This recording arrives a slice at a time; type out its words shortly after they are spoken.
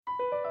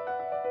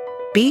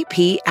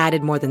BP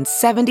added more than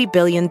 $70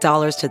 billion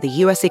to the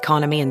U.S.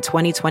 economy in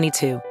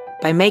 2022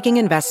 by making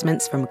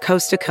investments from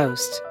coast to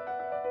coast.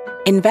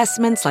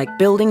 Investments like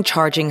building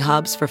charging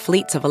hubs for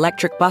fleets of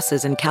electric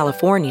buses in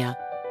California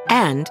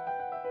and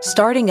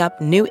starting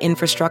up new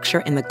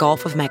infrastructure in the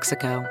Gulf of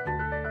Mexico.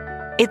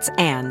 It's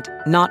and,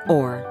 not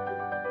or.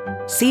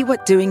 See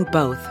what doing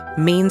both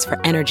means for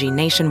energy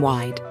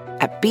nationwide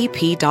at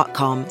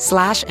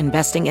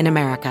bp.com/investing in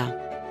America.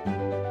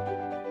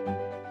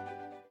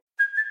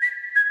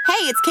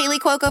 Hey, it's Kaylee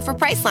Cuoco for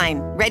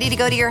Priceline. Ready to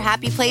go to your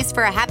happy place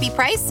for a happy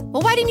price?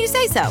 Well, why didn't you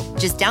say so?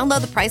 Just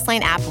download the Priceline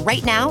app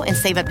right now and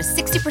save up to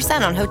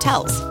 60% on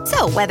hotels.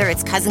 So whether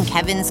it's Cousin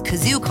Kevin's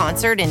Kazoo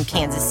Concert in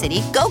Kansas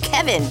City, go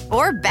Kevin,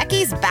 or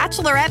Becky's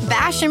Bachelorette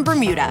Bash in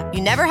Bermuda,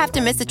 you never have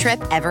to miss a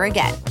trip ever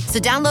again. So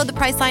download the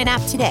Priceline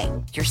app today.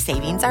 Your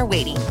savings are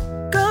waiting.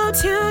 Go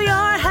to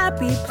your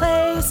happy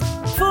place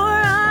for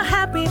a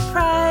happy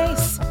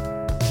price.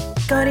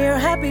 Go to your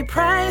happy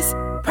price,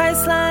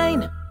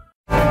 Priceline.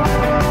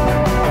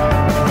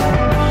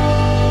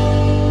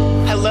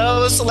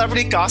 Hello,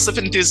 celebrity gossip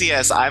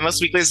enthusiasts. I'm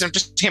Us Weekly's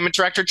entertainment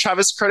director,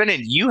 Travis Curtin,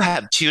 and you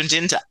have tuned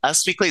in to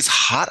Us Weekly's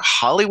Hot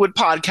Hollywood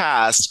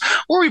podcast,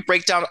 where we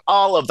break down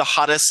all of the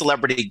hottest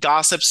celebrity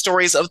gossip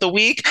stories of the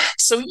week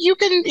so you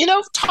can,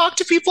 talk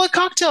to people at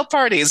cocktail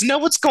parties, know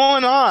what's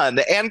going on,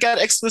 and get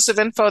exclusive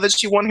info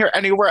that you won't hear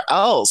anywhere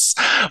else.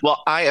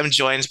 Well, I am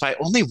joined by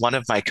only one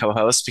of my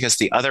co-hosts because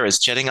the other is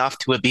jetting off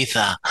to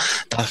Ibiza.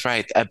 That's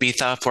right,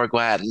 Ibiza for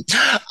Gwen.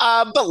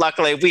 But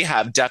luckily, we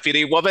have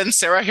Deputy Woman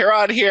Sarah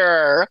Huron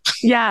here.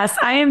 Yes,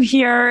 I am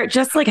here.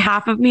 Just like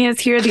half of me is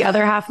here. The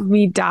other half of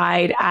me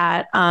died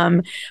at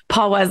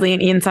Paul Wesley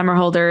and Ian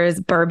Somerhalder's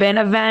bourbon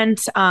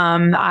event.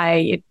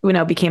 I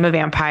became a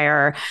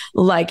vampire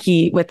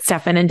with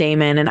Stefan and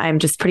Damon, and I'm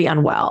just pretty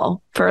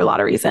unwell for a lot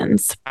of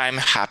reasons. I'm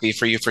happy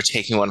for you for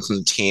taking one from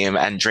the team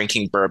and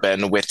drinking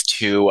bourbon with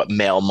two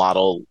male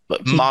model /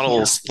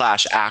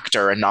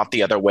 actor and not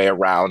the other way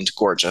around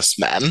gorgeous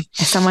men.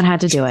 Someone had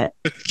to do it.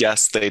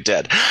 Yes, they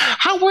did.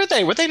 How were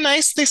they? Were they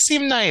nice? They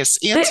seem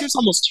nice. Ian seems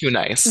almost too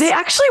nice. They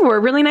actually were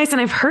really nice. And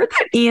I've heard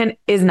that Ian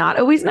is not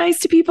always nice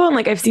to people. And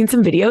I've seen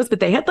some videos, but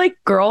they had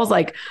girls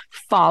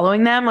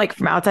following them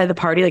from outside the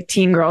party,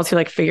 teen girls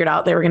who figured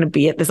out they were going to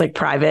be at this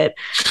private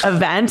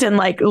event. And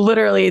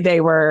literally they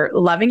were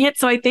loving it.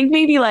 So I think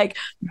maybe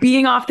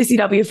being off the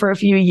CW for a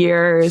few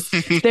years,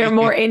 they're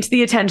more into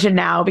the attention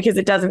now because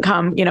it doesn't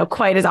come,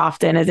 quite as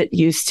often as it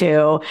used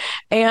to.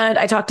 And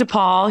I talked to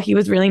Paul. He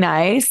was really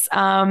nice.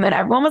 And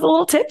everyone was a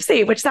little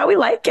tipsy, which is how we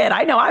like it.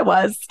 I know I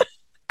was.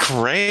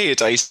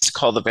 Great. I used to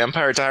call the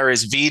Vampire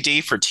Diaries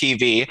VD for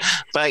TV,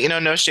 but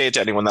no shade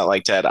to anyone that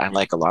liked it. I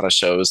like a lot of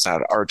shows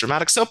that are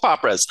dramatic soap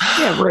operas.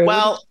 Yeah, rude.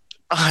 Well,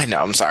 I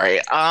know, I'm sorry.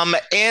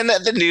 In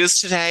the news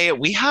today,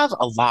 we have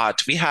a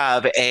lot. We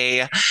have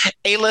a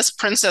A-list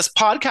princess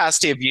podcast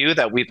debut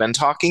that we've been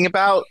talking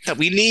about that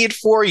we need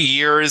for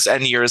years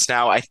and years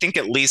now. I think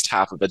at least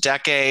half of a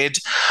decade.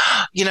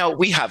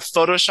 We have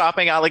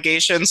photoshopping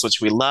allegations,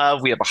 which we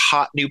love. We have a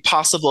hot new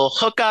possible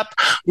hookup.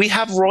 We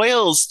have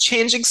royals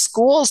changing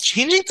schools,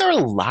 changing their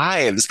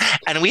lives.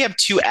 And we have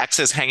two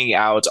exes hanging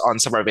out on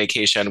summer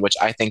vacation, which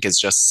I think is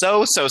just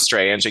so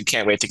strange and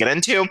can't wait to get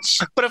into.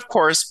 But of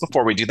course,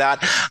 before we do that,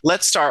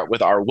 let's start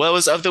with our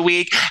woes of the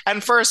week.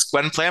 And first,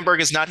 Gwen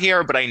Flamberg is not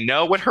here, but I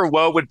know what her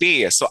woe would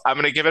be, so I'm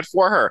going to give it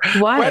for her.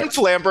 What? Gwen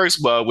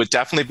Flamberg's woe would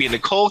definitely be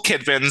Nicole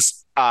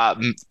Kidman's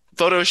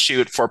photo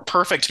shoot for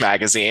Perfect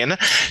magazine.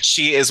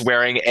 She is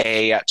wearing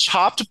a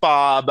chopped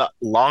bob,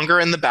 longer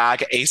in the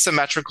back,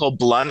 asymmetrical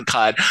blunt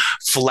cut,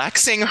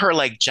 flexing her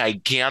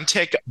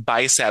gigantic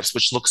biceps,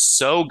 which looks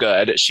so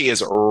good. She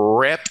is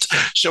ripped,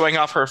 showing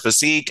off her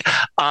physique.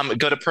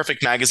 Go to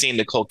Perfect magazine,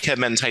 Nicole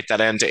Kidman, type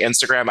that into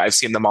Instagram. I've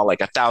seen them all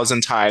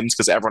 1,000 times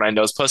because everyone I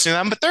know is posting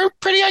them, but they're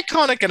pretty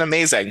iconic and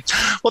amazing.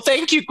 Well,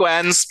 thank you,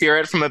 Gwen,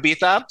 Spirit from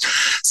Ibiza.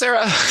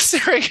 Sarah,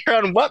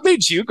 Huron, what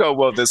made you go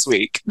whoa this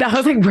week? That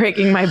was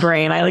breaking my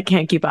brain. I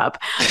can't keep up.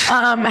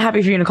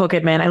 Happy for you, Nicole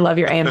Kidman. I love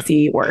your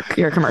AMC work,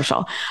 your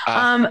commercial.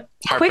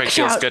 Heartbreak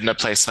feels good in a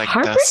place like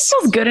Heartbreak this.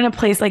 feels good in a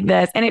place like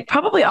this. And it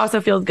probably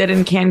also feels good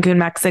in Cancun,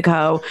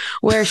 Mexico,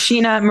 where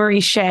Sheena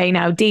Marie Shea,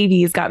 now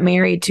Davies, got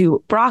married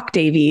to Brock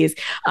Davies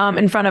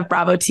in front of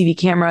Bravo TV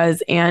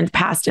cameras and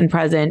past and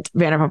present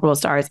Vanderpump Rules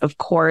stars. Of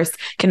course,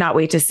 cannot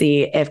wait to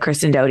see if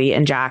Kristen Doute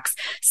and Jax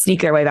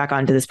sneak their way back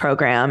onto this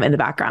program in the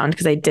background,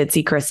 because I did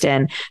see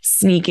Kristen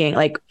sneaking,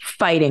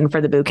 fighting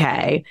for the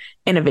bouquet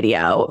in a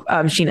video,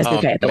 Sheena's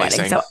bouquet at the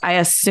wedding. So I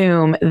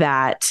assume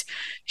that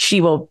she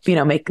will,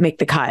 make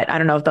the cut. I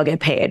don't know if they'll get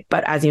paid,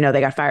 but as you know,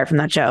 they got fired from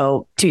that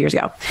show 2 years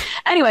ago.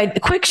 Anyway, a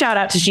quick shout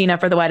out to Sheena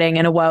for the wedding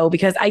and a woe,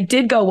 because I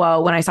did go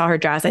whoa when I saw her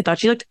dress. I thought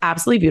she looked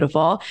absolutely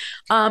beautiful.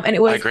 And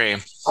it was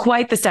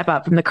quite the step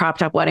up from the crop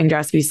top wedding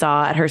dress we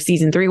saw at her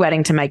season 3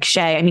 wedding to Mike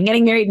Shea. I mean,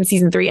 getting married in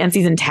season 3 and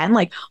season 10,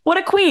 what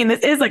a queen.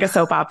 This is a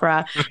soap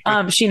opera.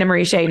 Sheena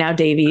Marie Shea, now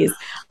Davies.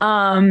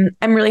 I'm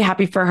really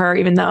happy for her,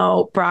 even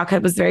though Brock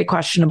was very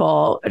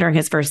questionable during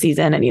his first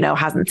season and,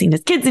 hasn't seen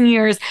his kids in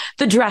years.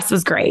 The dress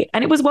was great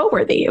and it was woe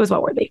worthy.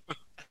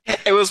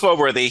 It was well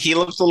worthy. He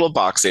looked a little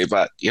boxy,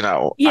 but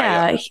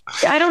Yeah,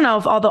 I don't know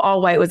if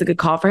all white was a good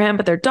call for him,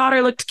 but their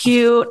daughter looked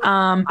cute.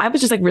 I was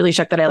just like really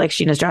shocked that I like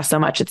Sheena's dress so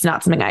much. It's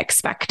not something I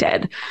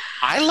expected.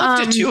 I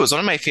loved it too. It was one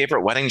of my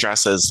favorite wedding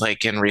dresses,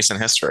 like in recent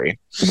history.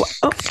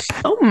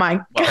 Oh my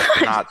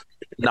God.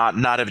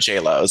 Not of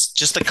J-Lo's.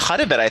 Just the cut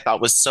of it I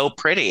thought was so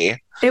pretty.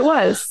 It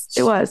was.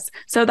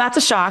 So that's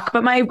a shock.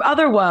 But my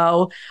other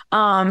woe,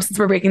 since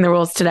we're breaking the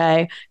rules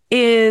today,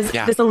 is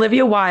this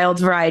Olivia Wilde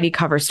Variety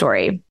cover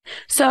story.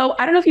 So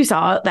I don't know if you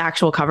saw the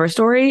actual cover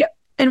story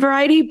in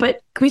Variety,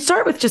 but can we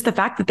start with just the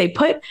fact that they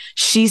put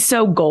 "She's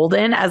So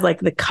Golden" as like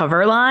the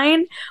cover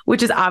line,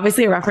 which is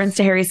obviously a reference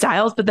to Harry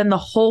Styles, but then the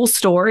whole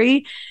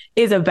story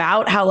is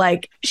about how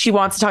like she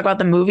wants to talk about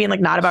the movie and like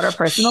not about her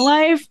personal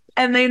life.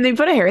 And they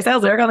put a Harry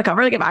Styles lyric on the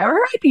cover. Like if I were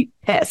her, I'd be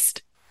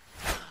pissed.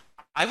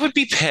 I would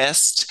be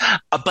pissed,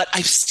 but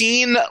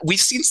we've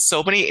seen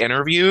so many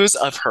interviews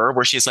of her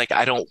where she's like,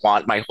 I don't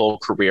want my whole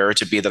career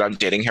to be that I'm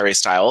dating Harry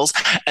Styles.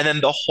 And then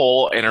the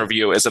whole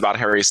interview is about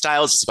Harry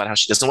Styles. It's about how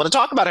she doesn't want to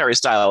talk about Harry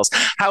Styles,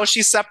 how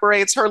she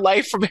separates her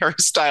life from Harry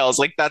Styles.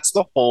 Like that's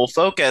the whole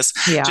focus,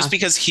 just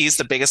because he's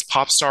the biggest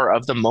pop star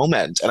of the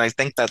moment. And I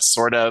think that's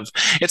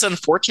it's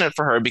unfortunate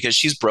for her because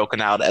she's broken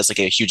out as like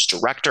a huge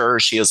director.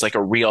 She is like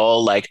a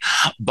real like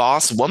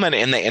boss woman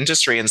in the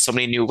industry in so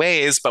many new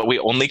ways, but we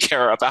only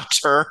care about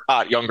her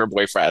hot younger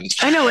boyfriend.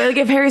 I know, like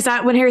when Harry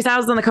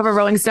Styles was on the cover of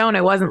Rolling Stone,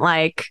 it wasn't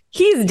like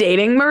he's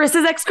dating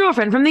Marissa's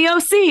ex-girlfriend from the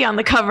OC on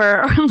the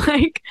cover, or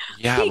like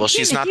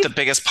she's not the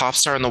biggest pop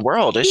star in the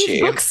world, is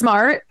she? Book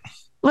smart.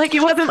 Like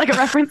it wasn't like a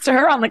reference to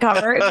her on the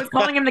cover. It was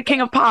calling him the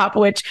king of pop,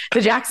 which the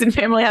Jackson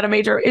family had a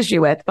major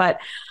issue with. But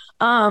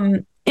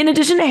in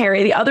addition to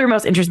Harry, the other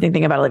most interesting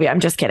thing about Olivia, I'm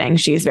just kidding,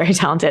 she's very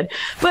talented,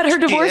 but her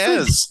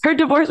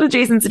divorce with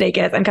Jason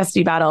Sudeikis and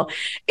custody battle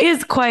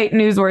is quite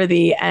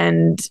newsworthy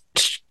and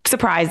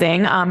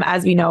surprising.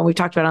 As we know, we've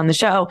talked about on the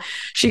show,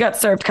 she got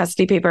served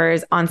custody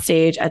papers on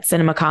stage at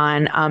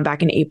CinemaCon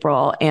back in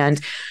April,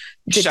 and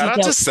Shout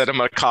out to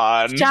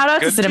CinemaCon. Shout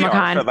out to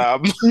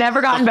CinemaCon.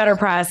 Never gotten better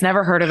press.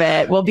 Never heard of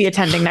it. We'll be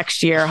attending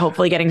next year.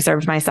 Hopefully getting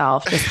served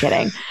myself. Just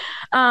kidding.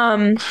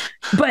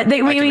 But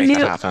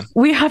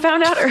we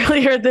found out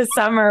earlier this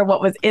summer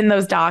what was in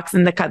those docs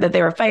and the cut that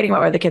they were fighting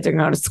about, where the kids are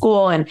going to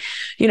school. And,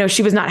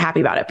 she was not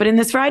happy about it. But in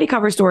this Variety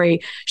cover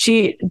story,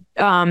 she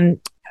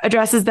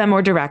addresses them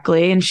more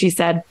directly. And she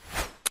said,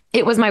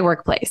 "It was my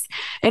workplace.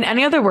 In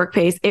any other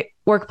workplace,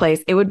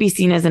 it would be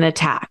seen as an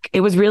attack.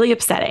 It was really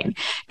upsetting.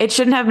 It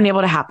shouldn't have been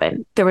able to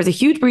happen. There was a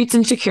huge breach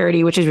in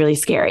security, which is really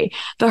scary.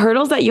 The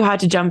hurdles that you had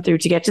to jump through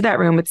to get to that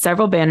room with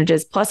several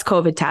bandages plus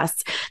COVID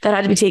tests that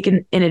had to be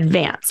taken in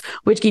advance,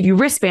 which gave you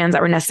wristbands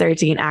that were necessary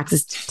to gain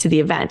access to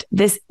the event.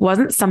 This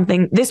was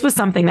something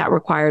that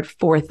required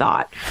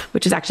forethought,"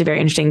 which is actually very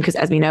interesting because,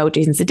 as we know,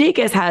 Jason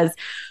Sudeikis has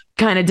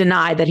kind of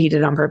denied that he did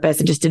it on purpose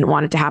and just didn't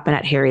want it to happen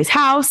at Harry's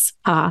house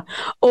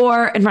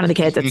or in front of the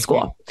kids at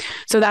school.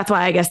 So that's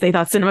why I guess they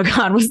thought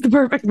CinemaCon was the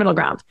perfect middle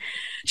ground.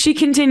 She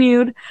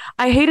continued,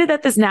 "I hated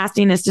that this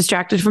nastiness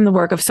distracted from the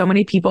work of so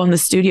many people in the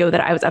studio that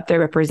I was up there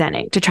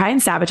representing. To try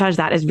and sabotage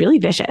that is really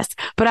vicious,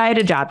 but I had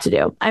a job to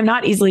do. I'm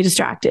not easily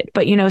distracted,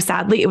 but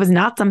sadly, it was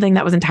not something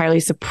that was entirely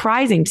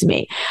surprising to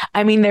me.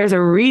 I mean, there's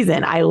a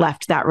reason I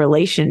left that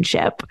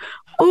relationship."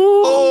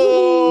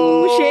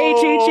 Ooh,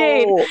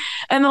 shade.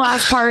 And the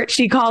last part,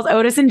 she calls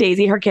Otis and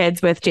Daisy, her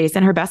kids, with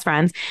Jason, her best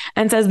friends,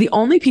 and says, "The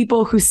only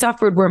people who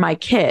suffered were my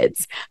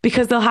kids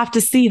because they'll have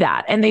to see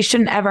that, and they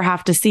shouldn't ever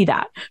have to see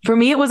that. For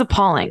me, it was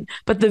appalling,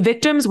 but the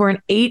victims were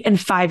an 8 and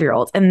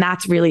 5-year-olds, and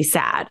that's really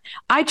sad.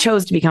 I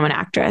chose to become an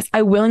actress.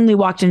 I willingly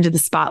walked into the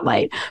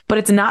spotlight, but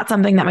it's not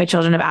something that my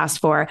children have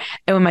asked for,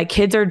 and when my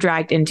kids are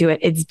dragged into it,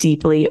 it's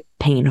deeply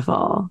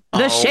painful."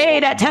 The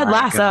shade at Ted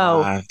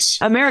Lasso, God.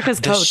 America's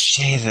coach. The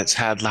shade at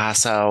Ted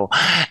Lasso.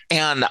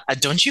 And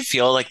don't you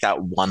feel like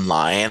that one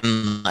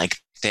line, like,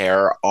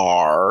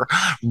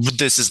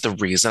 this is the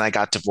reason I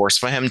got divorced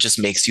from him, just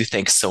makes you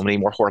think so many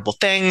more horrible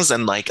things,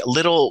 and like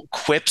little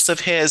quips of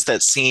his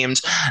that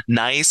seemed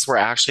nice were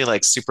actually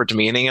like super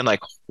demeaning and like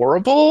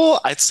horrible.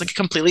 It's like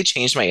completely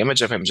changed my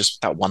image of him just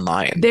with that one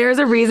line. There's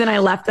a reason I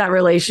left that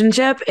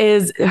relationship,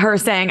 is her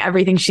saying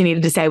everything she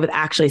needed to say with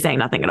actually saying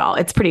nothing at all.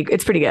 It's pretty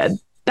good.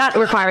 That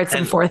required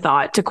some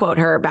forethought, to quote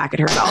her back at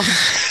herself.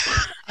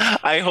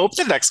 I hope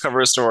the next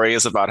cover story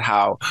is about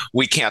how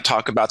we can't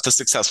talk about the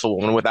successful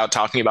woman without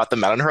talking about the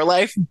men in her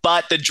life,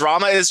 but the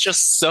drama is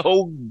just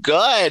so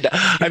good.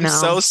 I'm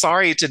so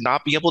sorry to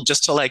not be able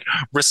just to like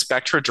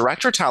respect her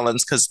director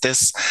talents, because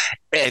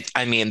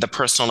the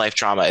personal life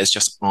drama is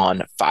just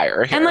on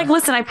fire here. And like,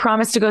 listen, I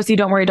promised to go see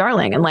Don't Worry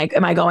Darling, and like,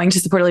 am I going to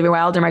support Olivia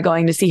Wilde, or am I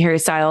going to see Harry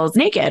Styles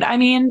naked? I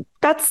mean,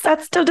 that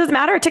still doesn't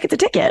matter. A ticket's a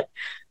ticket.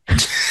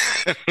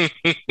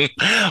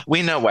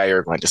 We know why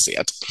you're going to see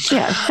it.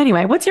 Yeah.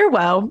 Anyway, what's your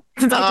woe?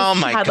 Since I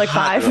just had like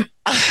 5.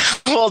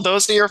 Well,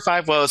 those are your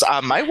five woes.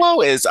 My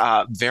woe is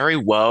very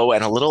woe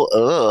and a little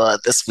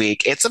this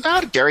week. It's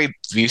about Gary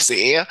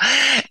Busey,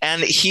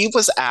 and he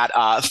was at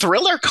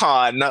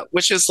ThrillerCon,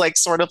 which is like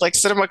sort of like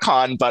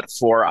CinemaCon, but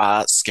for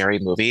scary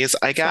movies,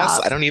 I guess.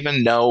 Stop. I don't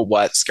even know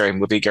what scary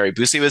movie Gary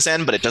Busey was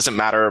in, but it doesn't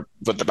matter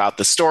about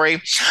the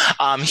story.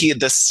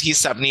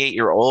 He's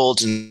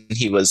 78-year-old, and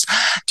he was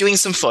doing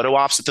some photo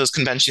ops at those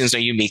conventions.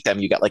 You meet them,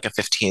 you get like a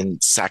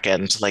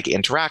 15-second like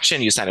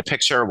interaction, you sign a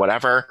picture,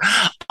 whatever.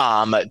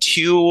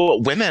 Two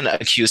women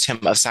accused him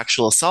of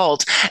sexual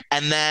assault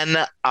and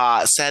then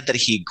said that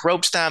he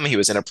groped them, he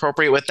was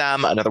inappropriate with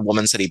them. Another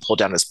woman said he pulled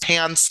down his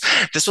pants.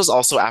 This was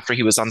also after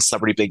he was on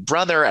Celebrity Big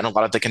Brother, and a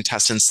lot of the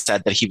contestants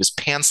said that he was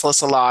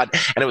pantsless a lot,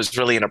 and it was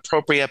really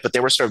inappropriate, but they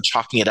were sort of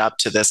chalking it up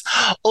to this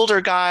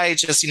older guy,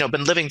 just,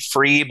 been living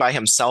free by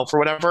himself or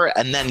whatever.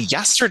 And then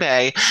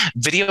yesterday,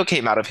 video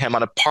came out of him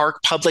on a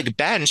park public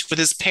bench with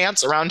his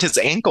pants around his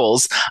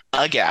ankles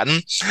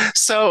again.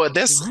 So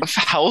this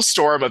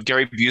hellstorm of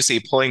Gary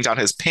Busey pulling down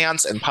his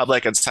pants in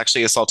public and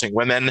sexually assaulting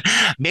women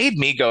made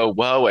me go,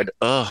 whoa, and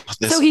ugh.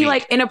 So he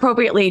like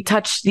inappropriately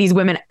touched these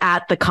women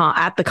at the con?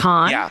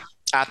 Yeah,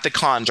 at the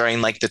con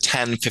during like the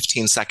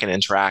 10-15 second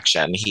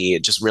interaction. He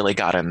just really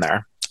got in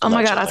there. Oh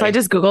my God. So I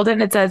just Googled it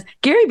and it says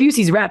Gary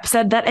Busey's rep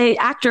said that a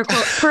actor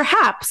quote,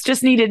 perhaps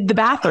just needed the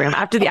bathroom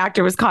after the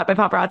actor was caught by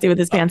paparazzi with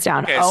his pants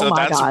down. Okay, oh so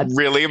my that's God.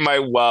 really my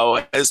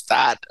woe, is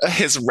that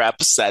his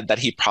rep said that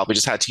he probably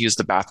just had to use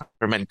the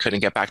bathroom and couldn't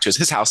get back to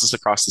his house is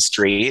across the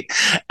street.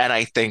 And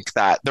I think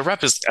that the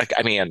rep is,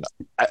 I mean,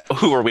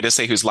 who are we to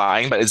say who's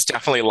lying, but it's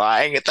definitely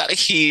lying that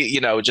he,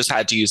 just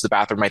had to use the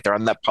bathroom right there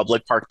on that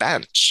public park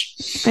bench.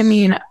 I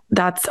mean,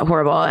 that's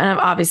horrible. And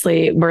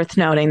obviously worth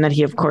noting that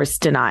he, of course,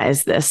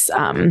 denies this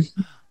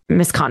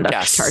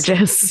misconduct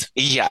charges.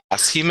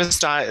 Yes, he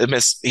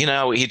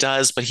he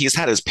does, but he's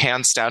had his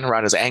pants down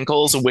around his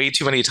ankles way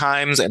too many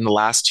times in the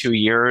last 2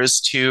 years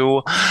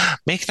to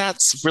make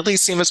that really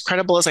seem as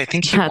credible as I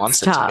think he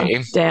wants it to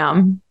be.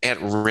 Damn. It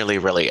really,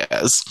 really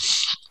is.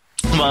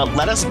 Well,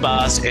 let us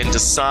bust into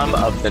some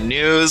of the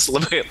news.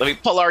 Let me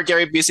pull our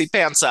Gary Busey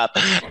pants up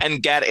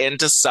and get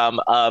into some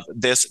of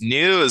this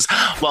news.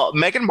 Well,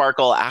 Meghan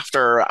Markle,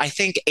 after I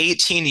think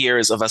 18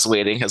 years of us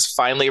waiting, has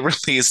finally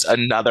released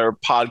another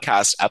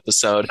podcast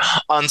episode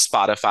on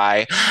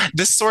Spotify.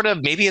 This sort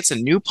of, maybe it's a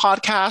new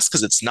podcast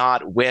because it's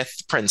not with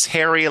Prince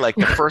Harry like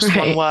the first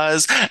one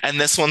was.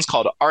 And this one's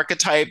called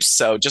Archetypes.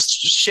 So just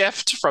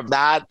shift from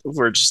that.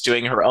 We're just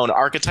doing her own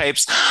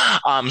archetypes.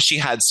 She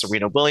had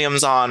Serena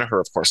Williams on,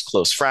 her, of course,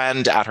 close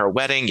friend at her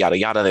wedding, yada,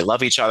 yada. They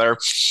love each other.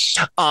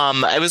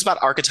 It was about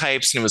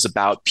archetypes, and it was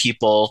about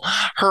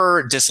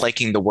her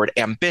disliking the word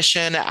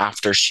ambition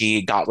after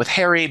she got with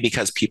Harry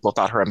because people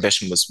thought her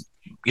ambition was,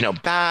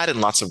 bad,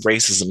 and lots of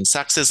racism and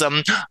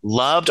sexism.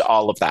 Loved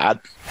all of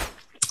that.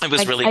 It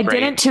was really great. I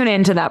didn't tune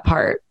into that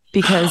part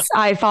because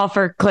I fall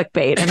for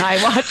clickbait and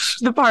I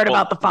watched the part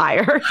about the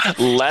fire.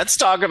 Let's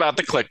talk about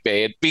the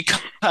clickbait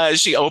because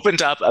she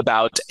opened up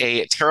about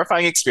a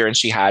terrifying experience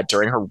she had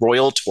during her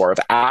royal tour of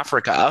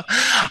Africa.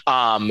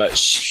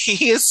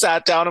 She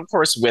sat down, of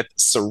course, with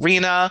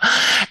Serena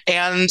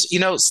and,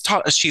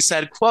 she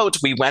said, quote,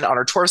 "We went on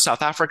our tour of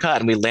South Africa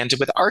and we landed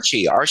with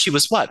Archie. Archie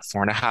was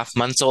 4.5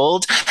 months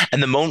old.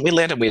 And the moment we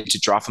landed, we had to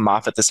drop him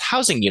off at this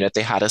housing unit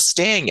they had us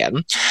staying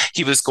in.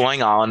 He was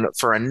going on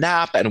for a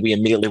nap and we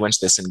immediately went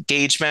to this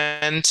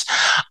engagement.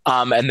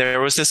 And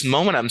there was this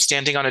moment I'm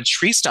standing on a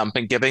tree stump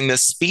and giving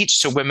this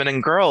speech to women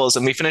and girls.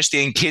 And we finished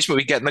the engagement.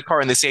 We get in the car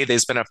and they say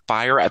there's been a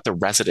fire at the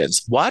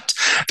residence. What?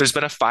 There's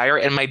been a fire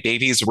in my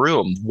baby's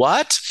room.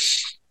 What?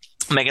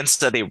 Meghan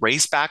said they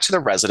raced back to the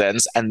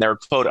residence and their,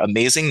 quote,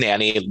 amazing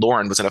nanny,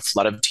 Lauren, was in a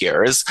flood of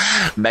tears.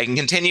 Meghan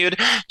continued,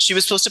 she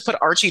was supposed to put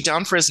Archie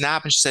down for his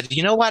nap. And she said,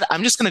 you know what?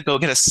 I'm just going to go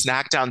get a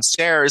snack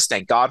downstairs.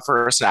 Thank God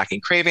for her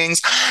snacking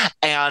cravings.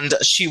 And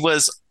she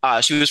was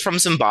from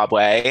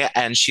Zimbabwe,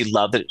 and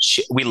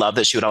we loved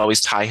that she would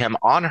always tie him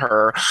on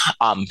her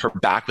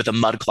back with a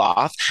mud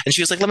cloth. And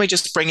she was like, let me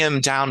just bring him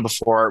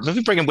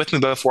with me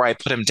before I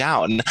put him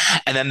down.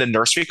 And then the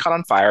nursery caught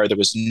on fire. There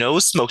was no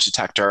smoke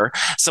detector.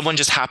 Someone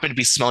just happened to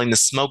be smelling the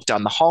smoke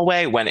down the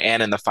hallway, went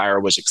in, and the fire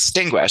was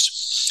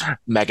extinguished.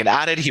 Meghan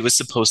added he was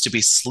supposed to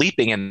be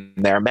sleeping in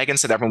there. Meghan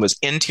said everyone was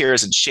in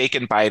tears and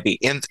shaken by the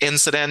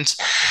incident.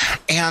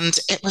 And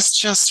it was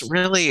just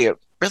really,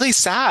 really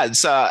sad.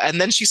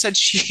 And then she said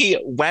she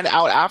went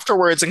out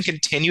afterwards and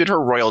continued her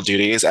royal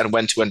duties and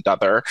went to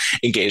another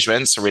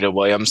engagement. Serena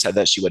Williams said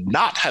that she would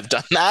not have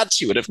done that.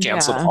 She would have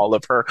canceled all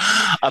of her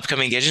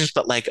upcoming engagements.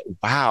 But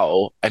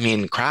wow. I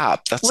mean,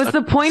 crap. Was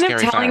the point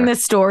of telling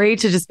this story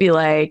to just be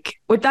like,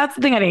 that's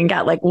the thing I didn't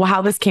get,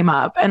 how this came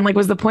up. And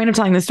was the point of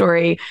telling the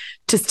story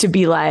just to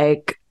be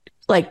like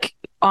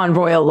on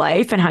royal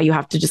life and how you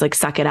have to just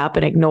suck it up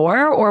and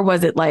ignore? Or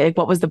was it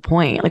what was the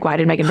point? Why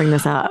did Meghan bring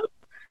this up?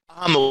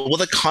 Well,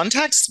 the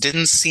context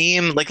didn't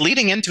seem like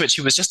leading into it.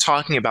 She was just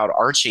talking about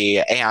Archie,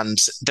 and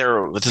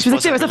there was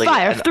a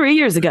fire 3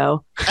 years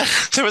ago.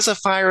 There was a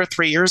fire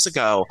 3 years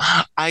ago.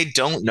 I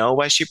don't know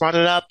why she brought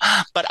it up,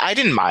 but I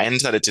didn't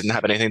mind that it didn't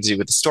have anything to do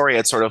with the story.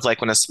 It's sort of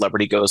like when a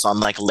celebrity goes on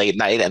like late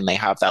night and they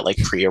have that like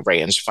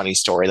prearranged funny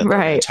story that they're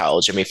going to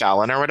tell Jimmy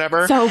Fallon or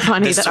whatever. So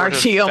funny that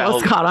Archie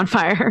almost caught on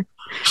fire.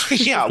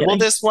 Yeah, well,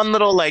 this one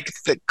little like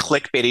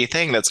clickbaity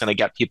thing that's going to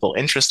get people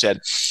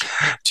interested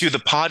to the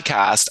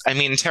podcast. I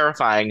mean,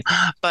 terrifying.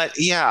 But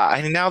yeah,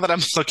 I mean, now that I'm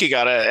looking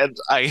at it, and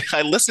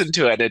I listened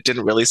to it, and it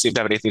didn't really seem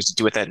to have anything to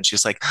do with it. And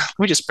she's like, let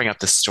me just bring up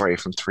this story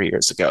from 3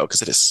 years ago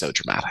because it is so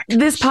dramatic.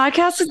 This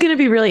podcast is going to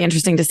be really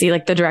interesting to see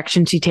like the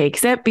direction she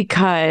takes it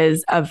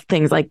because of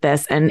things like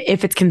this. And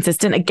if it's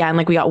consistent, again,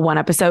 like we got one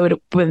episode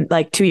with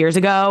like 2 years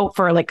ago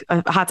for like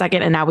a hot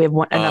second, and now we have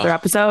another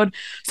episode.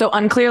 So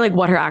unclear like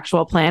what her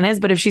actual plan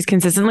is. But if she's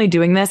consistently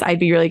doing this, I'd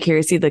be really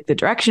curious to see like the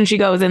direction she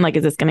goes in. Like,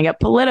 is this going to get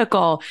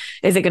political?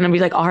 Is it going to be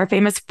like all her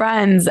famous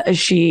friends? Is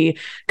she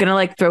going to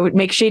like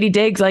make shady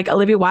digs like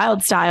Olivia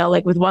Wilde style,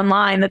 like with one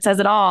line that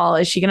says it all?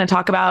 Is she going to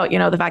talk about, you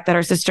know, the fact that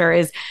her sister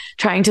is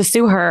trying to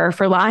sue her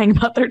for lying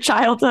about their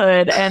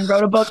childhood and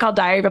wrote a book called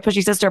Diary of a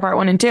Pushy Sister Part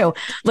 1 and 2?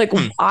 Like,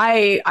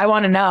 I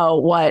want to know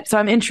what. So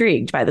I'm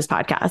intrigued by this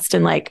podcast,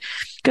 and like,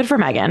 good for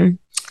Megan.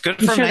 Good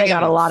for I'm sure Megan. They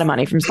got a lot of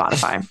money from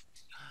Spotify.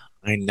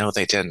 I know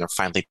they did, and they're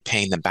finally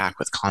paying them back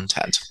with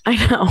content.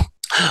 I know.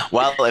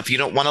 Well, if you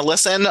don't want to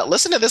listen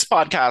to this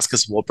podcast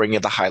because we'll bring you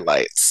the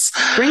highlights.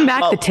 Bring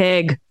back the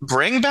TIG.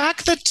 Bring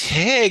back the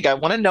TIG. I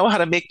want to know how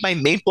to make my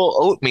maple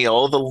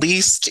oatmeal the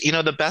least, you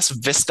know, the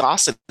best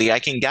viscosity I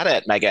can get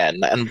it,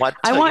 Megan, and what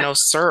to,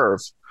 serve.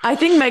 I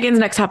think Megan's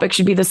next topic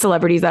should be the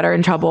celebrities that are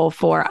in trouble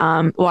for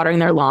watering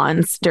their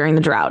lawns during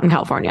the drought in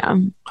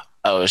California.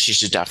 Oh, she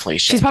should definitely.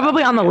 She's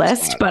probably on the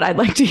list, but I'd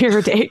like to hear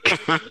her take.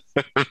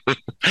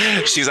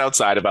 She's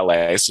outside of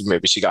LA, so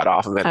maybe she got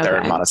off of it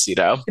there in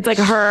Montecito. It's like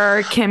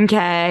her, Kim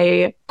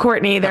K,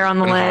 Courtney, they're on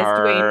the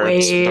list.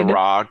 Wade,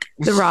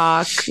 The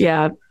Rock.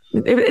 Yeah,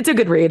 it's a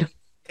good read.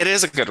 It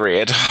is a good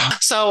read.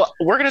 So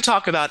we're going to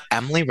talk about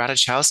Emily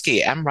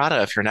Ratajkowski,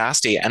 Rada if you're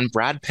nasty, and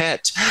Brad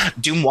Pitt.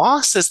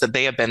 Dumois says that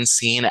they have been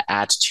seen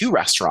at 2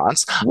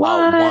 restaurants.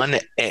 One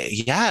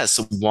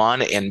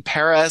in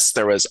Paris.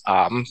 There was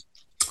a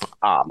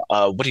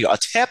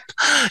tip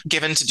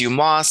given to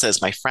Dumois.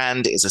 Says, my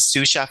friend is a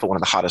sous chef at one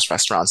of the hottest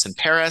restaurants in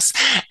Paris,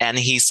 and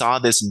he saw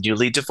this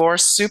newly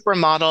divorced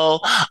supermodel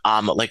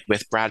like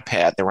with Brad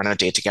Pitt. They were on a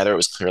date together. It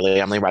was clearly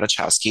Emily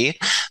Ratajkowski.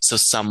 So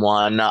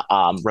someone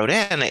wrote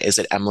in, is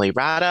it Emily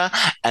Rada?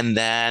 And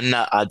then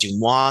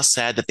Dumois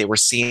said that they were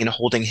seen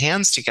holding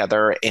hands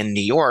together in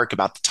New York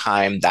about the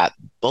time that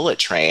Bullet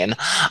Train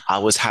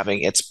was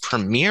having its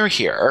premiere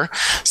here.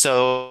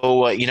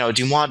 So, you know,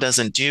 Dumois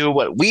doesn't do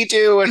what we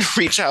do and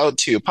reach out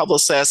to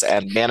publicists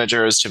and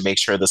managers to make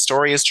sure the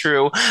story is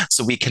true.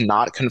 So we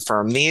cannot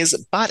confirm these,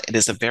 but it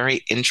is a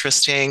very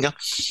interesting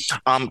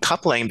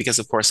coupling because,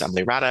 of course,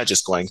 Emily Rada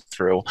just going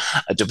through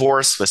a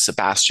divorce with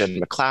Sebastian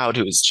McLeod,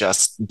 who is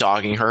just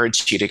dogging her,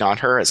 cheating on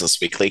her, as This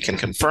Weekly can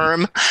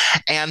confirm.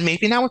 And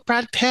maybe now with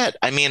Brad Pitt.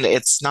 I mean,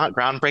 it's not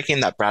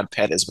groundbreaking that Brad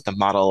Pitt is with a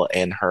model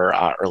in her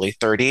early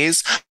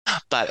 30s,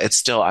 but it's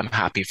still, I'm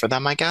happy for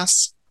them, I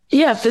guess.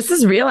 Yeah, if this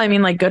is real, I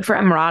mean, like, good for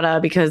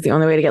Emrata, because the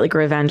only way to get like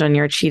revenge on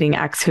your cheating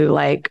ex, who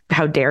like,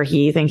 how dare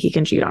he think he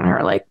can cheat on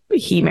her? Like,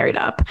 he married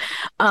up,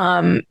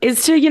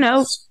 is to, you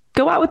know,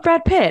 go out with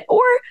Brad Pitt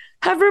or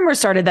have rumors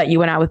started that you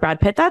went out with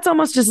Brad Pitt. That's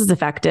almost just as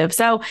effective.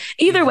 So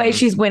either way,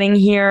 she's winning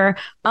here.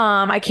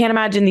 I can't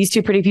imagine these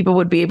two pretty people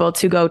would be able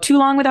to go too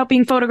long without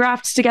being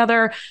photographed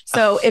together.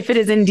 So if it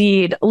is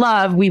indeed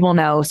love, we will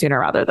know sooner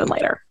rather than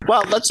later.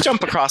 Well, let's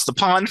jump across the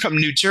pond from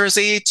New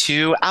Jersey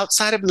to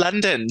outside of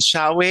London,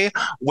 shall we?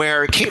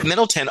 Where Kate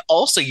Middleton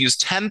also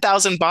used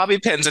 10,000 bobby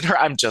pins in her.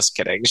 I'm just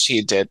kidding.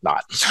 She did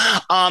not.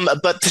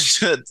 But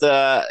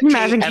the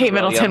imagine Kate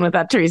Middleton with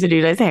that Teresa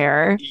Giudice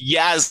hair.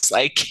 Yes,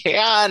 I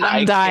can.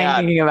 I'm dying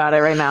thinking about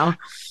it right now.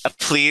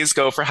 Please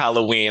go for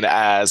Halloween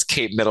as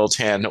Kate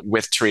Middleton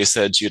with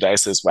Teresa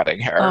Giudice's wedding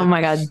hair. Oh my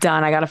God,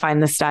 done. I got to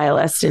find the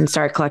stylist and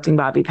start collecting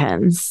bobby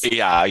pins.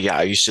 Yeah.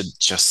 You should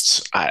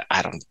just, I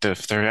don't know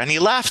if there are any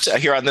left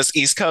here on this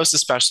East Coast,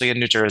 especially in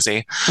New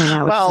Jersey. I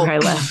know, well, where I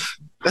live.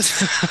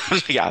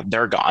 Yeah,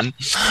 they're gone.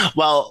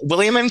 Well,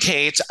 William and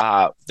Kate,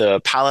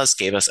 the palace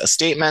gave us a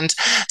statement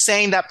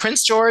saying that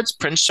Prince George,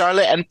 Prince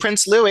Charlotte, and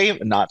Prince Louis,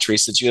 not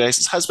Teresa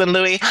Giudice's husband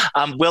Louis,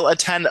 will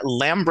attend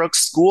Lambrook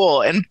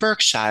School in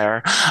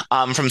Berkshire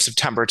from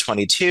September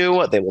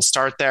 22. They will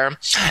start there.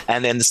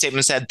 And then the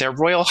statement said, their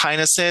royal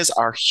highnesses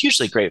are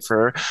hugely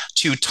grateful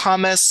to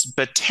Thomas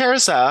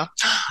Biterza,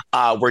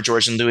 where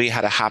George and Louis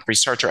had a happy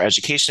start to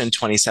education in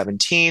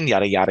 2017,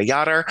 yada, yada,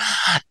 yada,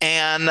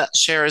 and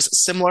shares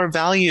similar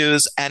values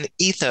and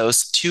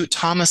ethos to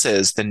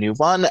Thomas's. The new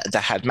one, the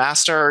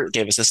headmaster,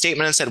 gave us a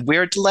statement and said,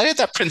 we're delighted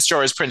that Prince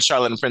George, Prince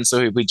Charlotte, and Prince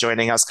Louis will be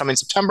joining us coming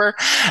September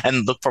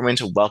and look forward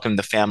to welcome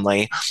the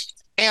family.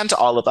 And to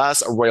all of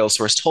us, a royal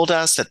source told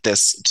us that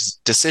this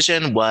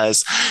decision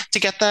was to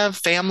get the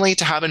family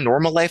to have a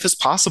normal life as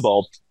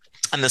possible.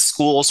 And the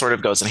school sort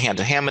of goes in hand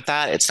with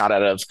that. It's not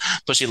out of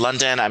bushy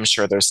London. I'm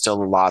sure there's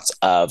still lots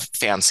of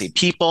fancy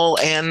people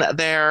in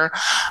there,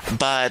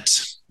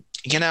 but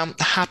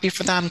happy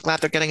for them.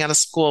 Glad they're getting out of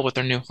school with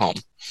their new home.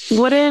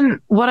 What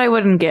I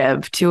wouldn't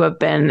give to have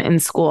been in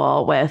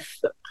school with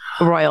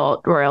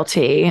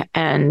royalty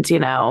and,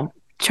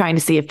 trying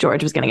to see if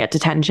George was going to get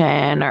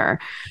detention or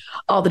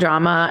all the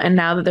drama. And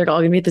now that they're all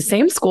going to be at the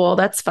same school,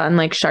 that's fun.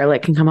 Like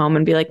Charlotte can come home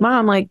and be like,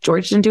 Mom, like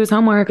George didn't do his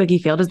homework. Like he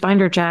failed his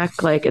binder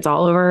check. Like it's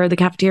all over the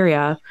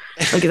cafeteria.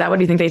 Like, is that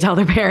what you think they tell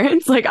their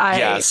parents? Like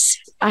yes.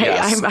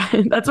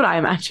 That's what I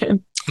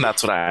imagine.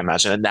 That's what I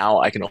imagine. And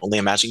now I can only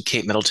imagine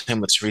Kate Middleton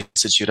with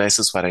Teresa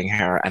Giudice's wedding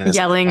hair and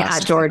yelling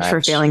at George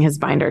for failing his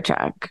binder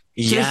check.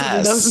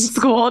 Yes. Those in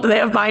school, do they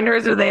have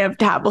binders or do they have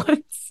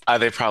tablets?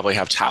 They probably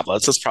have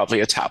tablets. It's probably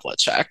a tablet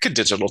check, a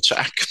digital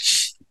check.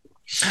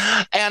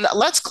 And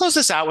let's close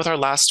this out with our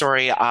last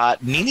story.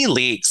 NeNe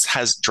Leakes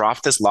has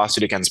dropped this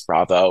lawsuit against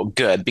Bravo.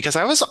 Good, because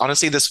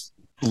this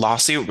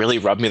lawsuit really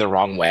rubbed me the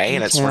wrong way.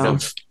 And it's sort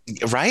of,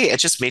 right?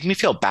 It just made me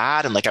feel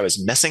bad and like I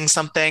was missing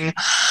something.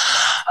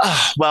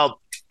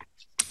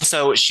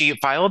 So she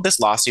filed this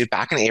lawsuit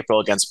back in April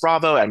against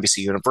Bravo, NBC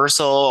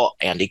Universal,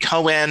 Andy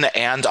Cohen,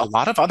 and a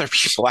lot of other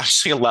people,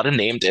 actually a lot of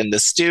named in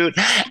this suit.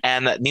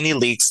 And NeNe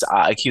Leakes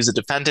accused the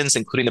defendants,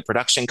 including the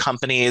production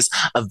companies,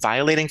 of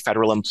violating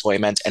federal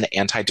employment and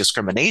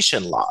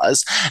anti-discrimination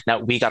laws. Now,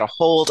 we got a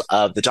hold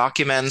of the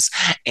documents,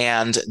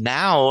 and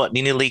now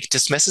NeNe Leakes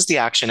dismisses the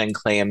action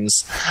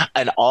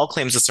and all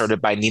claims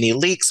asserted by NeNe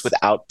Leakes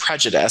without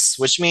prejudice,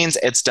 which means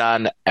it's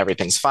done,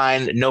 everything's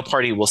fine, no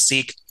party will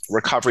seek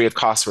recovery of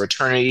costs or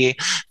attorney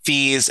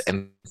fees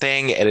and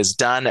thing. It is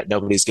done.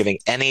 Nobody's giving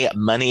any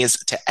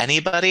monies to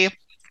anybody.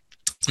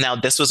 Now,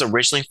 this was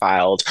originally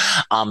filed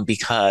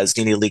because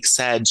NeNe Leakes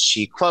said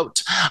she,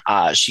 quote,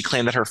 she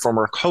claimed that her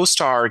former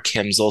co-star,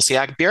 Kim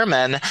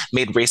Zolciak-Biermann,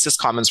 made racist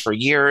comments for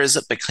years,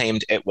 but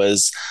claimed it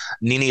was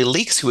NeNe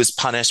Leakes who was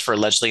punished for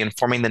allegedly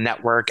informing the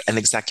network and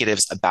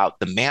executives about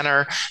the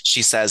manner.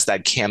 She says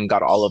that Kim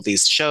got all of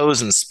these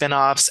shows and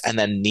spinoffs, and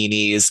then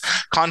NeNe's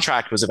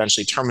contract was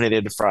eventually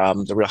terminated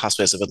from The Real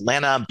Housewives of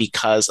Atlanta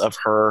because of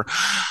her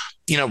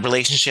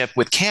relationship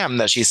with Kim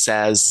that she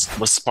says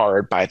was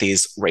sparred by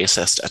these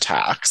racist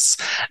attacks.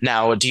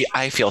 Now,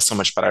 I feel so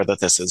much better that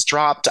this is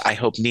dropped. I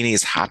hope NeNe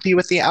is happy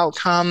with the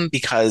outcome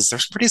because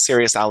there's pretty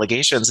serious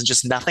allegations and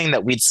just nothing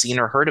that we'd seen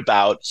or heard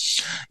about,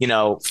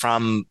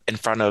 from in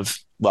front of,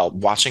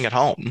 watching at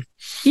home.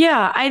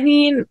 Yeah. I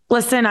mean,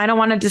 listen, I don't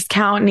want to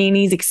discount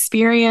NeNe's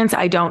experience.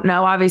 I don't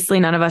know. Obviously,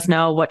 none of us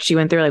know what she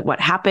went through, like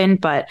what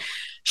happened, but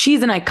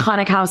she's an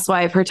iconic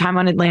housewife. Her time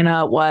on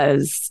Atlanta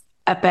was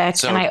epic.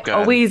 So and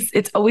good.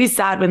 It's always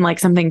sad when like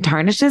something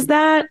tarnishes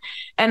that.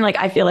 And like,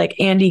 I feel like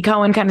Andy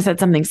Cohen kind of said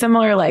something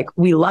similar. Like,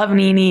 we love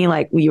NeNe.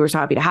 Like, we were so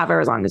happy to have her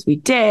as long as we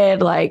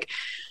did. Like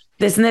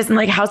this and this, and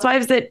like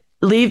housewives that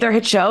leave their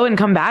hit show and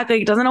come back,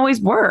 like it doesn't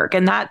always work.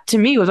 And that to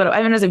me was what,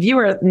 I mean, as a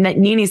viewer,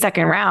 NeNe's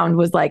second round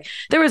was like,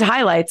 there was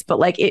highlights, but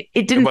like it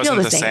didn't feel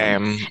the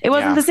same. It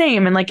wasn't the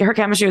same. And like her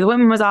chemistry with the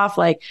women was off.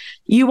 Like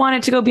you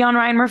wanted to go be on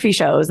Ryan Murphy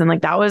shows. And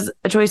like, that was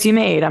a choice you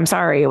made. I'm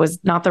sorry. It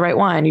was not the right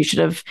one. You should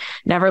have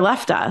never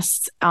left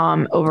us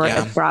over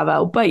at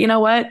Bravo. But you know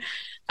what?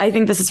 I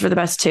think this is for the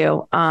best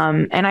too.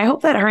 And I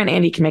hope that her and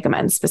Andy can make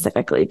amends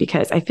specifically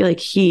because I feel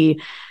like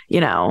he,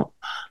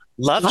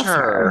 loved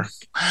her.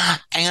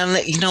 And,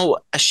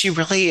 she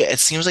really, it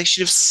seems like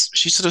she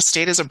sort of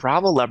stayed as a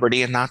Bravo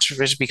celebrity and not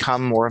to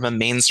become more of a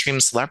mainstream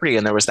celebrity.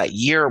 And there was that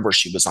year where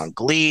she was on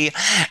Glee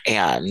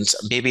and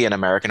maybe an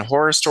American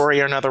Horror Story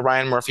or another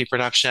Ryan Murphy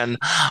production.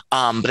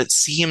 But it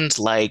seemed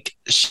like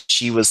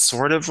she was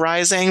sort of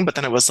rising, but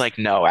then it was like,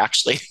 no,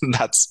 actually,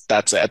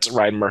 that's it.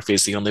 Ryan Murphy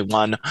is the only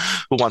one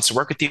who wants to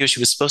work with you.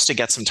 She was supposed to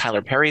get some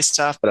Tyler Perry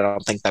stuff, but I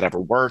don't think that ever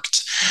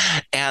worked.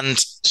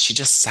 And she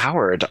just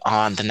soured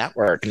on the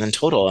network and in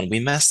total, and we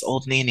miss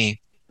old NeNe.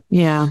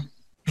 Yeah.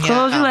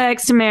 Close your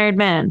legs to married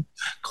men.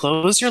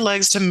 Close your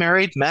legs to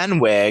married men,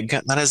 Wig.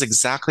 That is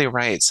exactly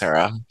right,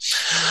 Sarah.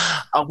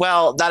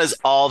 Well, that is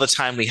all the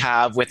time we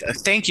have.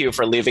 Thank you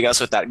for leaving us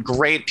with that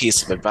great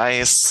piece of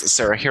advice,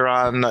 Sarah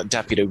Huron,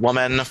 deputy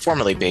woman,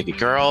 formerly baby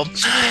girl.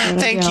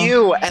 Thank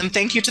you. And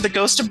thank you to the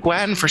ghost of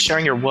Gwen for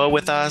sharing your woe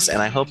with us.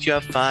 And I hope you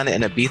have fun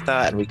in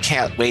Ibiza. And we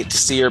can't wait to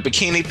see your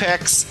bikini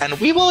pics. And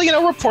we will,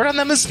 report on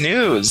them as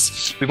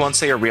news. We won't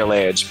say your real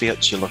age,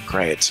 but you look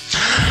great.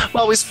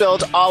 Well, we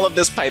spilled all of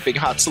this piping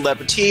hot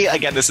celebrity.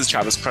 Again, this is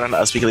Travis Cronin,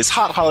 Us Weekly's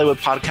Hot Hollywood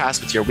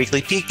podcast with your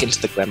weekly peek into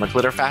the glamour,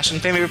 glitter, fashion,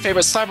 fame of your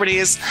favorite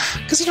celebrities.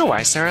 Because you know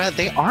why, Sarah?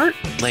 They aren't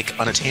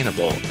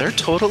unattainable. They're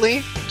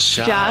totally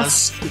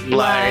just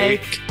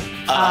like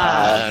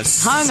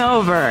us.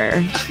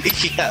 Hungover.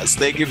 Yes,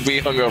 they can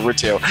be hungover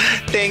too.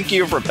 Thank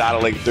you for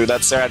battling through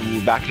that, Sarah. And we'll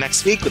be back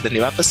next week with a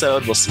new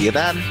episode. We'll see you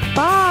then.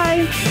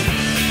 Bye.